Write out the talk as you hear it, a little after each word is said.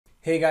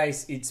Hey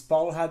guys, it's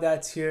Paul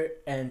Haddad here,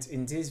 and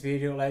in this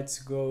video let's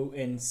go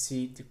and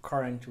see the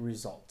current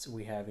results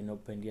we have in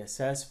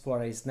OpenDSS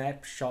for a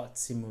snapshot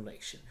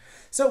simulation.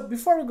 So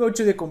before we go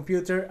to the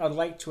computer, I'd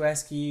like to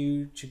ask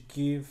you to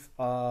give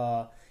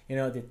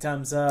the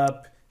thumbs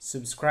up,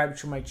 subscribe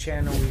to my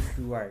channel if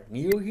you are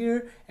new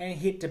here, and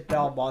hit the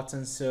bell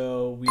button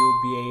so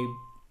we'll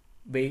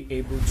be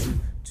able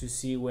to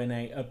see when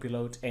I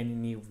upload any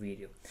new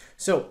video.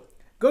 So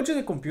go to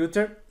the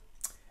computer.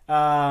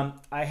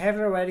 I have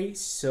already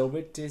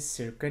solved this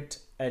circuit,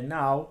 and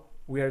now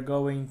we are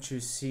going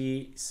to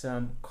see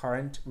some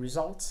current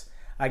results.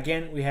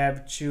 Again, we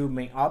have two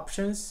main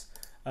options,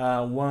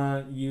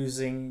 one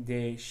using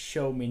the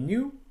show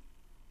menu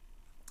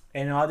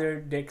and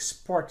other the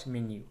export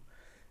menu.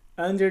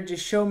 Under the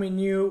show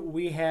menu,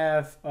 we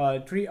have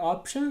three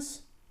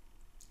options: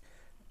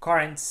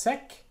 current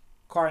sec,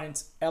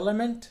 current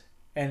element,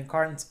 and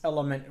current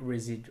element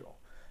residual.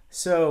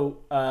 So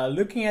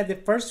looking at the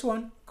first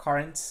one,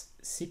 current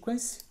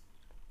sequence,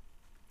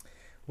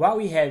 what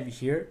we have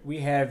here,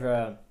 we have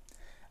a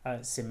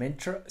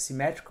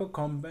symmetrical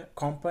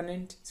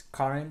component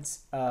current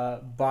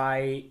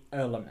by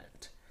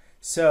element.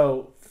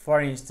 So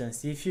for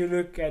instance, if you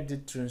look at the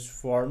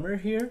transformer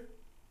here,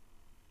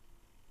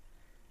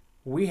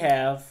 we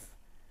have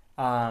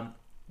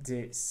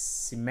the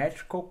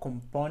symmetrical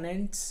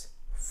components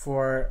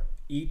for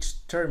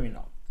each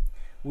terminal.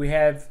 We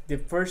have the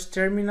first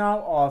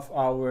terminal of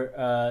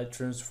our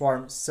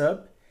transform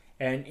sub,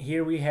 and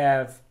here we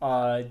have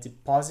the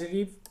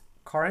positive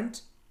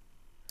current,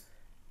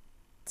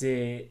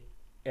 the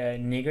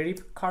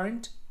negative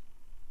current,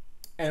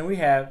 and we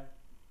have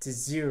the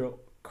zero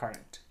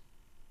current.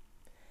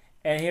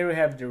 And here we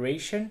have the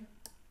ratio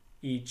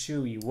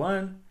E2,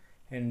 E1,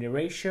 and the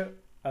ratio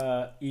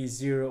E0,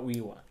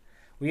 E1.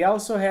 We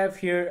also have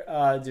here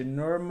the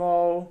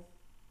normal,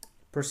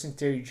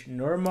 percentage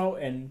normal,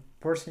 and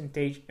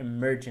percentage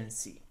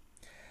emergency.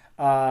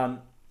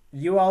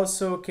 You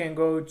also can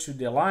go to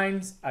the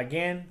lines,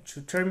 again,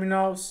 to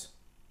terminals,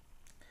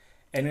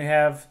 and we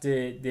have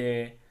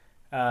the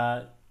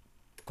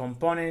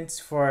components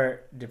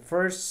for the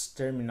first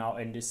terminal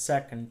and the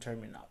second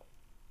terminal,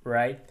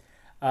 right?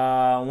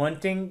 One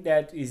thing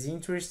that is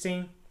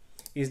interesting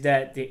is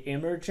that the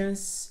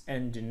emergence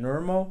and the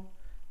normal,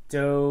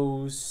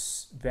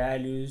 those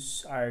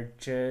values are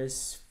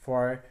just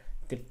for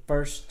the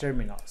first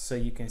terminal. So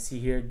you can see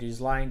here this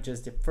line,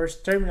 just the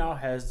first terminal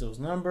has those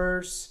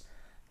numbers,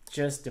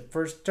 just the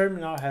first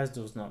terminal has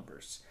those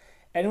numbers.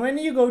 And when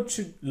you go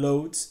to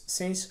loads,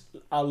 since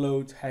a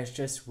load has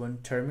just one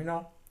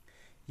terminal,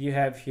 you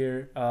have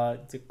here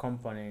the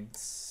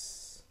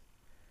components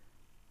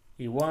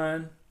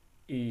E1,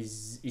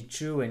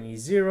 E2, and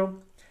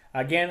E0.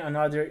 Again,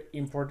 another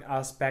important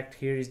aspect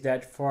here is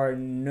that for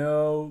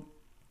no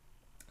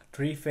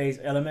three-phase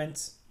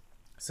elements,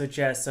 such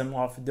as some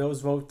of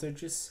those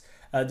voltages,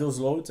 those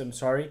loads, and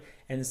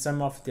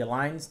some of the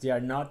lines, they are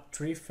not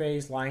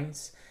three-phase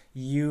lines.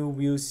 You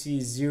will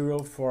see 0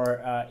 for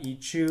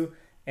E2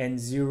 and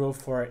 0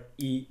 for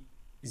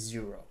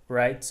E0,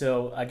 right?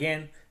 So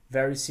again,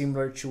 very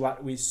similar to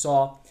what we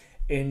saw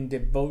in the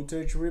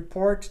voltage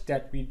report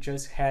that we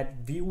just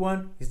had.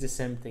 V1 is the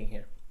same thing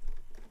here.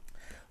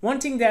 One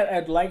thing that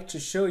I'd like to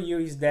show you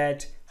is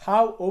that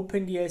how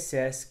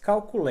OpenDSS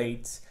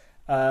calculates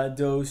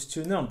those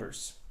two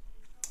numbers,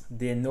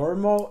 the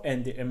normal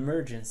and the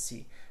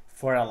emergency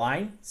for a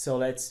line. So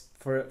let's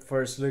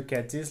first look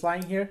at this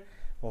line here.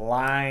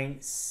 Line,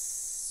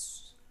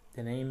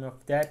 the name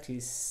of that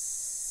is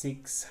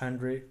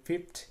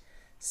 650,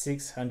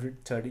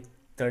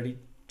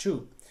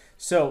 632.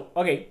 So,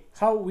 okay,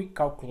 how we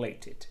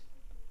calculate it?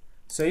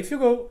 So if you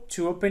go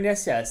to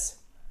OpenDSS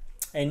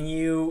and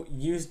you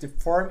use the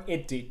form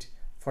edit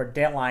for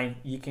that line,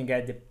 you can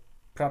get the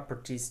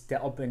properties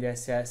that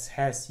OpenDSS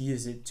has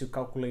used to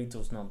calculate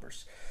those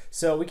numbers.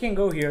 So we can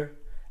go here,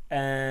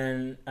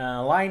 and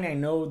line, I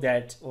know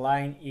that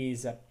line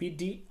is a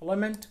PD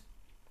element.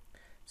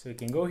 So we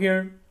can go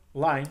here,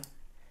 line,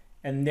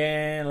 and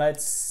then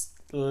let's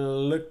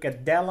look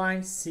at that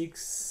line,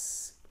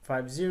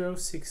 650,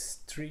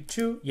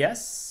 632,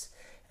 yes.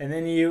 And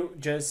then you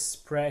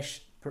just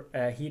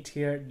hit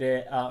here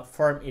the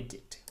form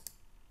edit.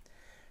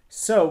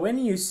 So when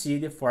you see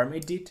the form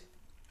edit,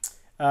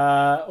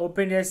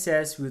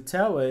 OpenDSS will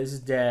tell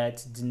us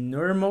that the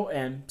normal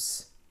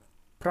amps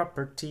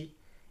property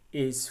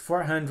is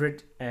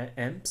 400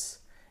 amps,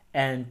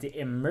 and the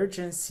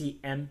emergency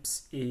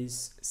amps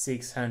is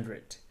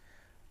 600.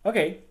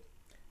 Okay,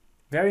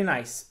 very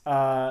nice.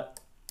 I'll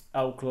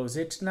close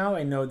it now.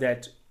 I know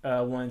that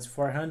one's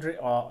 400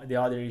 or the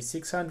other is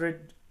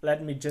 600.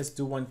 Let me just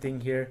do one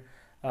thing here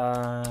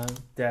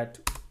that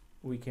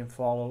we can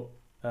follow.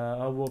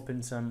 I'll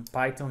open some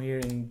Python here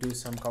and do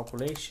some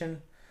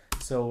calculation.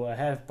 So I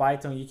have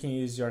Python, you can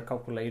use your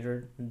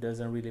calculator, it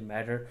doesn't really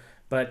matter,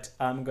 but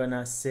I'm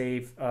gonna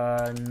save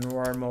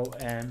normal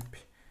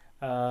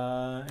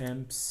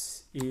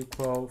amps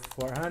equal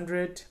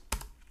 400,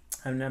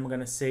 and I'm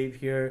gonna save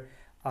here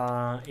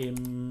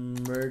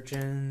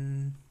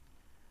emergency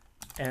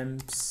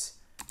amps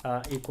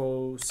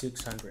equals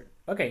 600.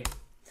 Okay,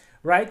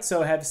 right,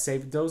 so I have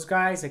saved those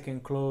guys. I can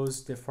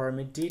close the form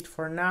edit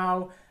for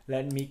now.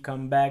 Let me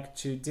come back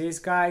to this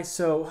guy.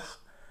 So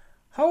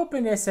how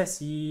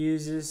OpenDSS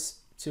uses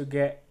to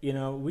get,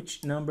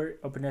 which number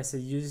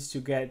OpenDSS uses to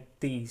get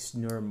these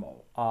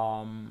normal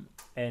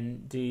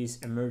and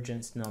these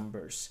emergence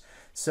numbers.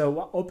 So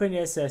what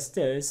OpenDSS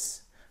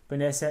does,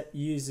 OpenDSS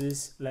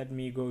uses, let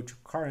me go to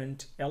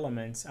current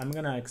elements. I'm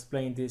gonna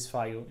explain this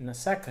file in a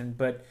second,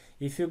 but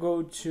if you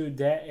go to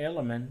that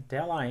element,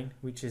 that line,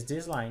 which is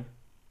this line,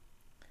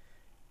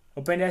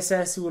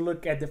 OpenDSS will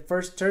look at the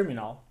first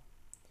terminal,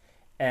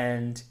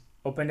 and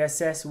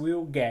OpenDSS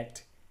will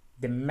get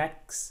the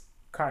max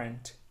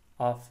current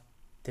of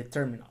the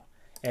terminal.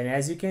 And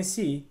as you can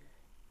see,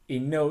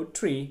 in node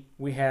 3,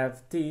 we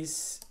have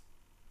this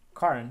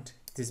current,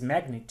 this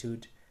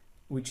magnitude,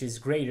 which is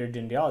greater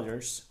than the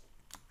others.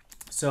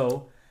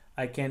 So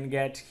I can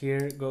get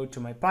here, go to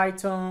my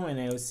Python, and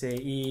I will say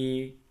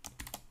E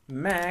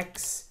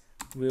max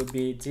will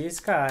be this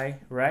guy,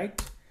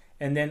 right?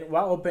 And then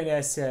what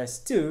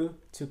OpenDSS do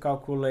to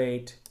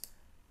calculate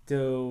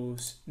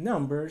those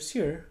numbers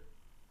here,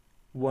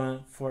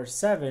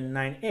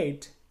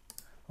 14798,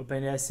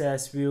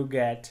 OpenDSS will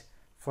get,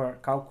 for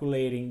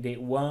calculating the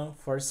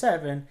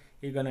 147,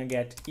 you're gonna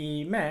get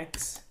E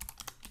max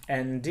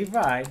and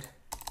divide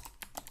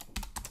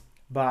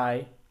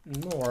by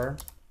norm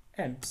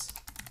amps,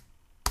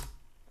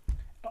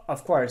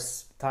 of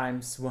course,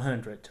 times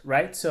 100,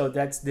 right? So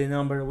that's the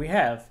number we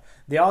have.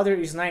 The other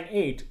is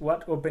 98.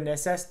 What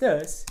OpenDSS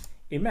does,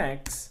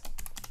 Emax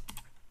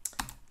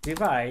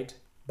divide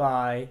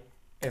by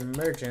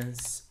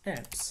emergence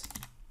amps,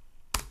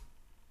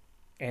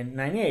 and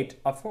 98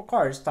 of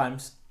course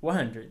times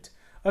 100.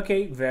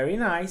 Okay, very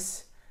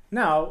nice.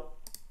 Now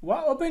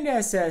what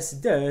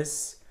OpenDSS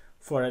does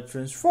for a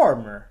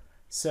transformer,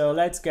 so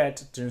let's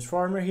get a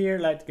transformer here.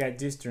 Let's get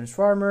this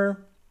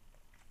transformer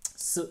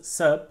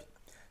sub,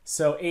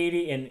 so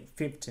 80 and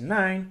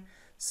 59.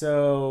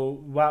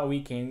 So what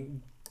we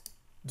can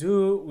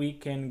do, we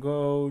can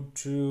go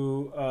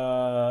to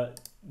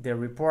the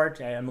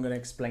report. I'm going to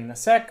explain in a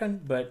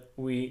second, but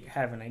we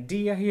have an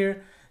idea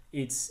here.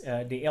 It's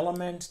the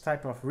element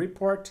type of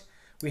report.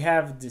 We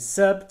have the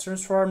sub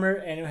transformer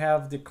and we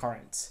have the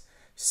currents.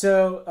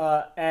 So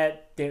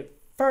at the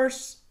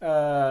first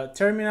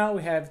terminal,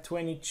 we have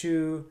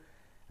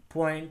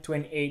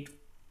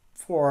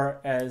 22.284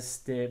 as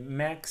the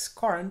max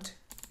current.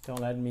 Don't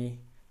let me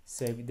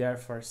save it there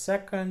for a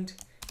second.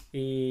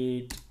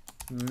 It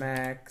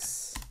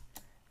max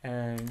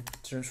and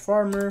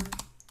transformer.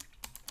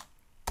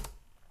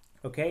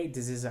 Okay,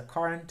 this is a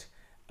current.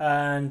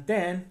 And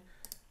then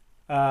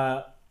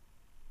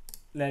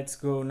let's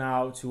go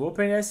now to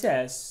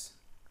OpenDSS.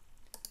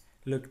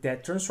 Look,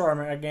 that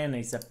transformer again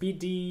is a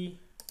PD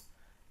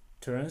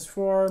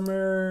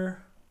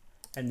transformer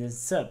and then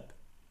sub,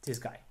 this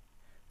guy,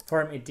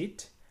 form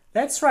edit.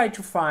 Let's try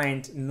to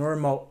find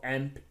normal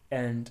amp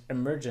and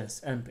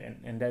emergence amp,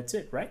 and that's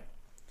it, right?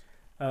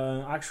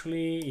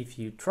 Actually, if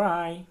you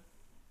try,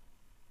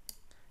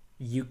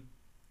 you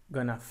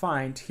gonna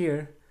find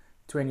here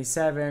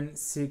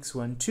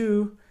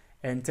 27612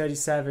 and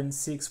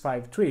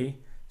 37653.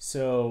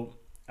 So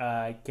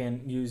I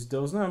can use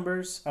those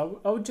numbers.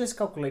 I'll just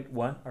calculate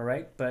one, all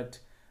right? But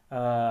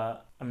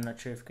I'm not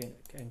sure if I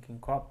can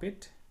copy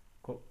it.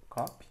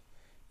 Copy.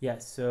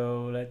 Yes.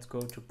 So let's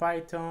go to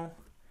Python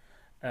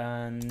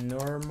and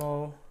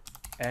normal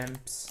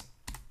amps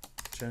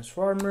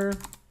transformer,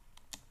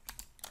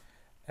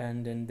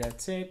 and then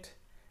that's it.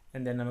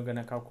 And then I'm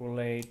gonna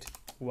calculate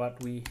what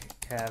we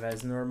have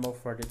as normal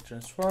for the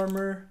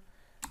transformer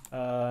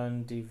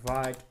and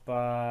divide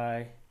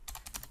by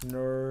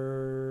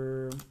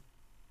norm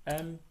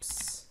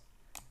amps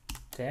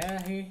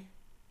TR,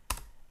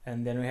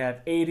 and then we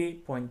have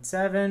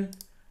 80.7,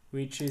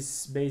 which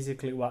is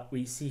basically what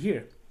we see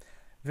here.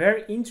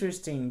 Very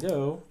interesting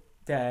though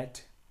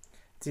that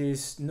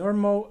this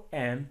normal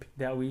amp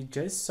that we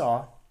just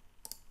saw,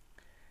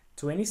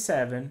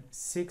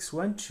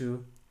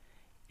 27612,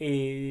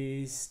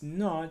 is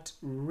not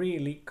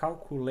really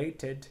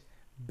calculated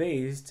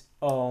based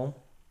on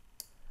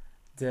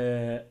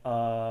the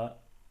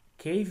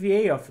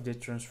kVA of the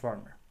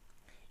transformer.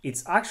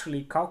 It's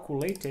actually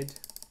calculated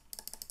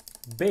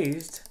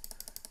based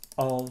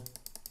on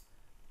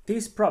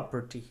this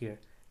property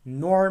here,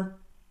 norm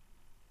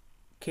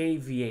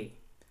kVA,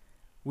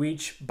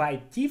 which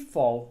by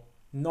default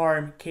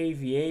norm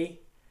kVA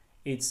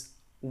it's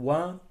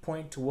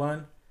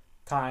 1.1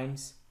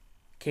 times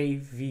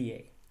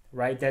kVA,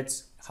 right?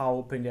 That's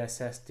how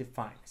OpenDSS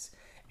defines.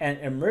 And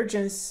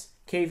emergence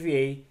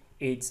kVA,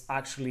 it's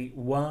actually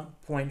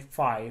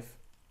 1.5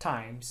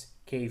 times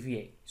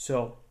kVA.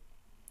 So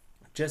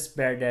just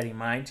bear that in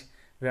mind,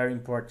 very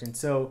important.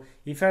 So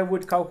if I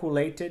would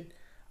calculate it,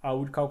 I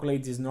would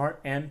calculate these norm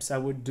amps. I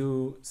would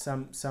do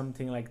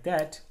something like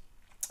that.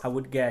 I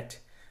would get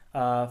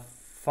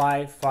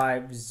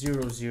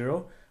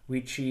 5500,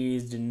 which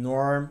is the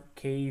norm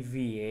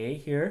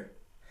kVA here.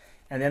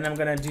 and then I'm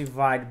gonna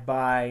divide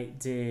by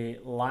the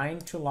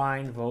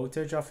line-to-line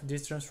voltage of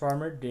this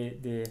transformer,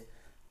 the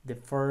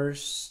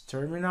first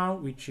terminal,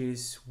 which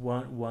is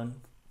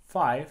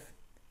 115,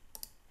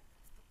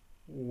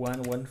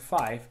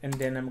 and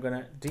then I'm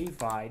gonna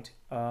divide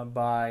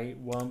by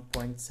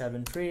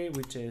 1.73,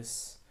 which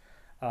is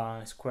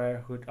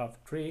square root of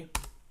 3,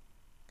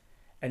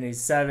 and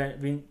it's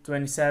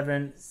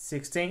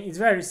 2716. It's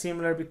very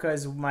similar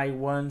because my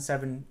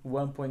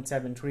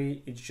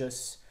 1.73 is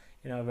just,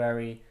 you know,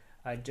 very,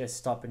 I just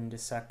stop in the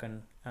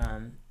second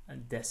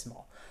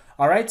decimal.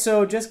 All right,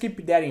 so just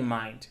keep that in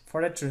mind.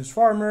 For the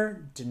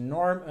transformer, the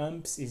norm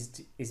amps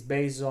is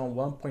based on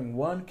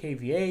 1.1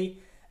 kVA,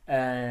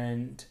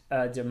 and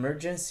the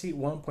emergency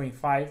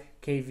 1.5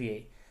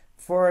 kVA.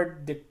 For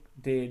the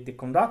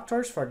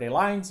conductors, for the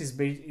lines, is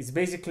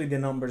basically the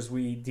numbers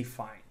we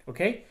defined.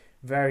 Okay,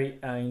 very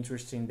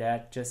interesting.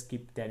 That, just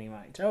keep that in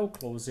mind. I'll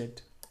close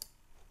it.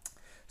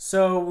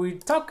 So we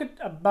talked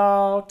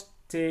about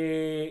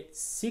the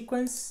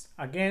sequence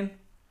again.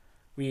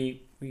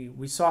 We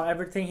saw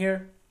everything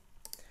here.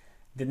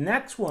 The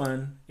next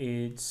one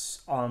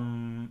is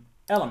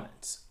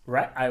elements,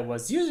 right? I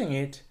was using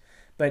it,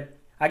 but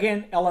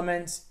again,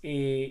 elements,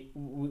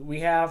 we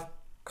have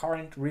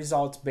current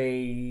results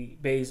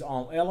based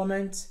on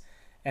elements,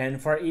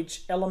 and for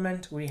each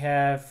element we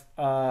have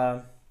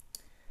the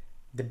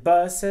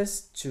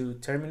buses, two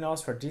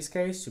terminals for this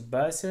case, two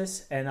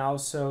buses, and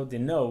also the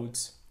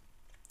nodes.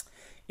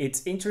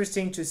 It's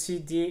interesting to see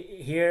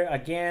here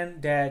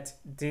again that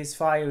this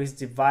file is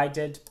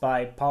divided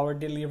by power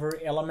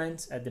delivery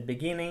elements at the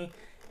beginning,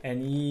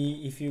 and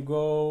if you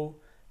go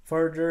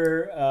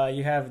further,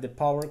 you have the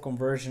power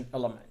conversion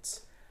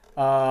elements.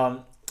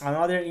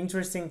 Another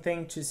interesting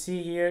thing to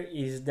see here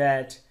is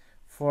that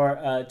for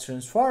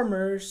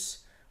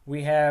transformers,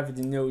 we have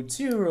the node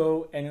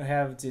 0 and we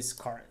have this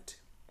current,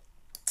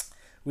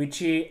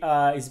 which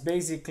is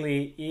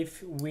basically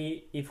if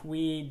we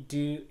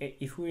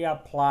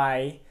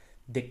apply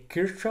the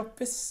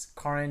Kirchhoff's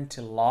current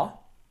law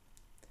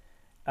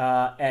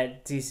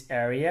at this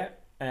area,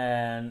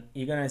 and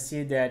you're gonna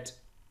see that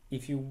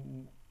if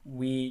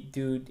we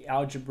do the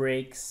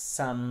algebraic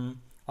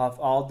sum of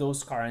all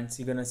those currents,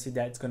 you're gonna see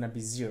that it's gonna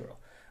be 0,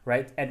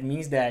 right? It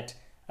means that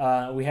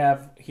we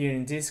have here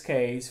in this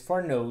case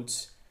 4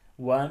 nodes,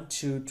 1,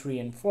 2, 3,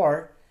 and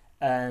 4,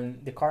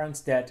 and the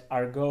currents that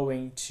are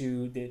going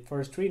to the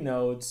first 3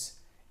 nodes,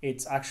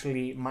 it's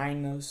actually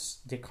minus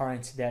the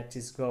current that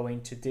is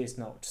going to this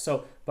node.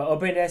 So, but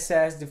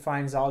OpenDSS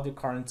defines all the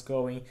currents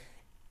going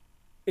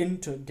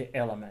into the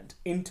element,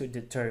 into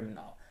the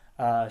terminal.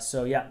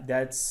 So yeah,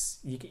 that's,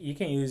 you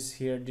can use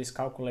here this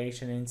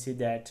calculation and see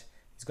that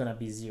it's gonna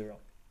be 0.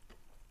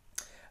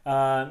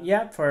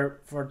 Yeah,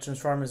 for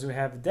transformers we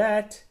have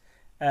that,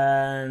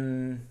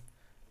 and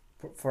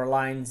for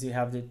lines you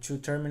have the 2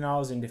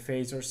 terminals and the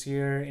phasors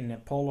here in the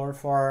polar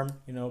form,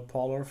 you know,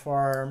 polar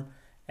form,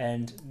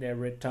 and the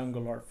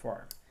rectangular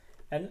form,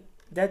 and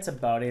that's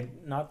about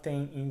it.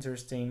 Nothing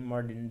interesting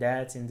more than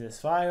that in this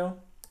file.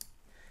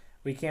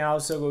 We can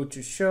also go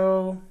to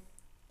show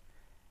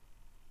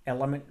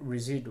element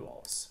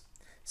residuals.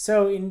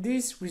 So in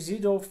this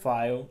residual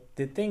file,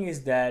 the thing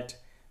is that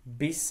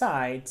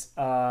besides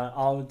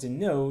all the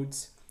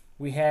nodes,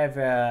 we have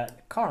a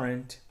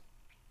current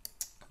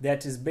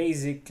that is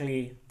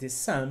basically the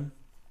sum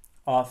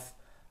of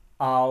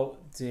all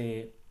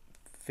the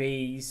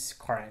phase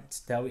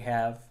currents that we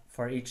have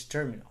for each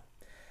terminal.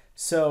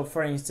 So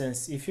for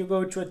instance, if you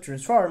go to a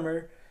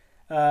transformer,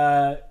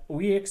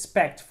 we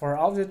expect for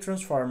all the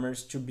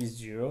transformers to be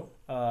 0,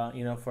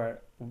 you know,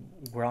 for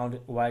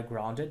grounded, Y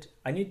grounded.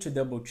 I need to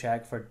double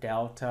check for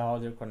delta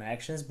other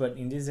connections, but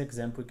in this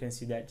example, you can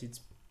see that it's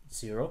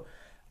 0.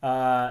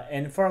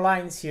 And for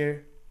lines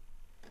here,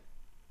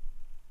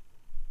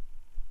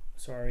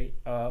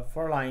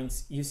 for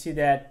lines, you see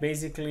that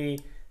basically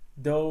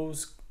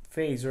those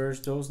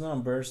phasors, those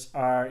numbers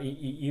are,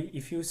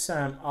 if you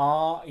sum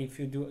all, if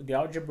you do the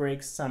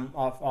algebraic sum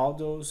of all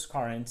those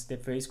currents, the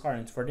phase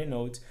currents for the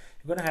nodes,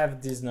 you're gonna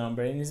have this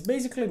number, and it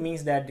basically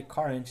means that the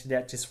current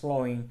that is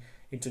flowing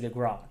into the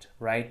ground,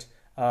 right?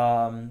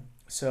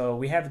 So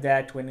we have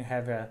that when you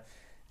have a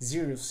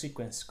 0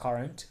 sequence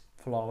current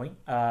flowing,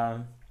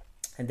 and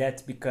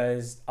that's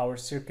because our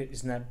circuit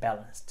is not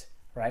balanced,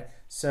 right?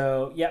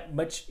 So yeah,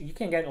 but you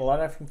can get a lot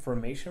of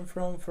information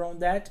from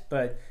that,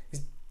 but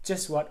it's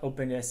just what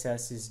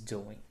OpenDSS is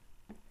doing.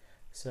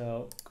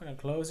 So I'm gonna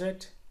close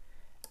it,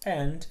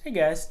 and I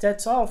guess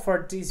that's all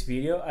for this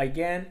video.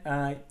 Again,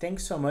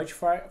 thanks so much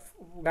for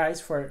guys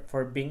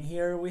for being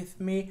here with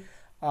me,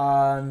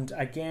 and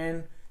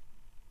again,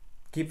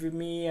 give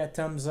me a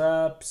thumbs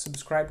up,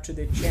 subscribe to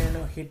the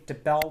channel, hit the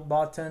bell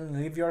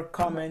button, leave your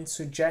comments,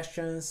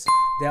 suggestions.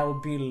 That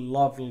would be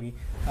lovely.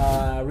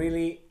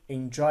 Really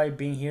enjoy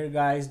being here,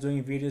 guys,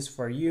 doing videos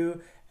for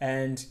you,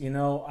 and you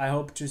know, I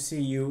hope to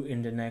see you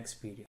in the next video.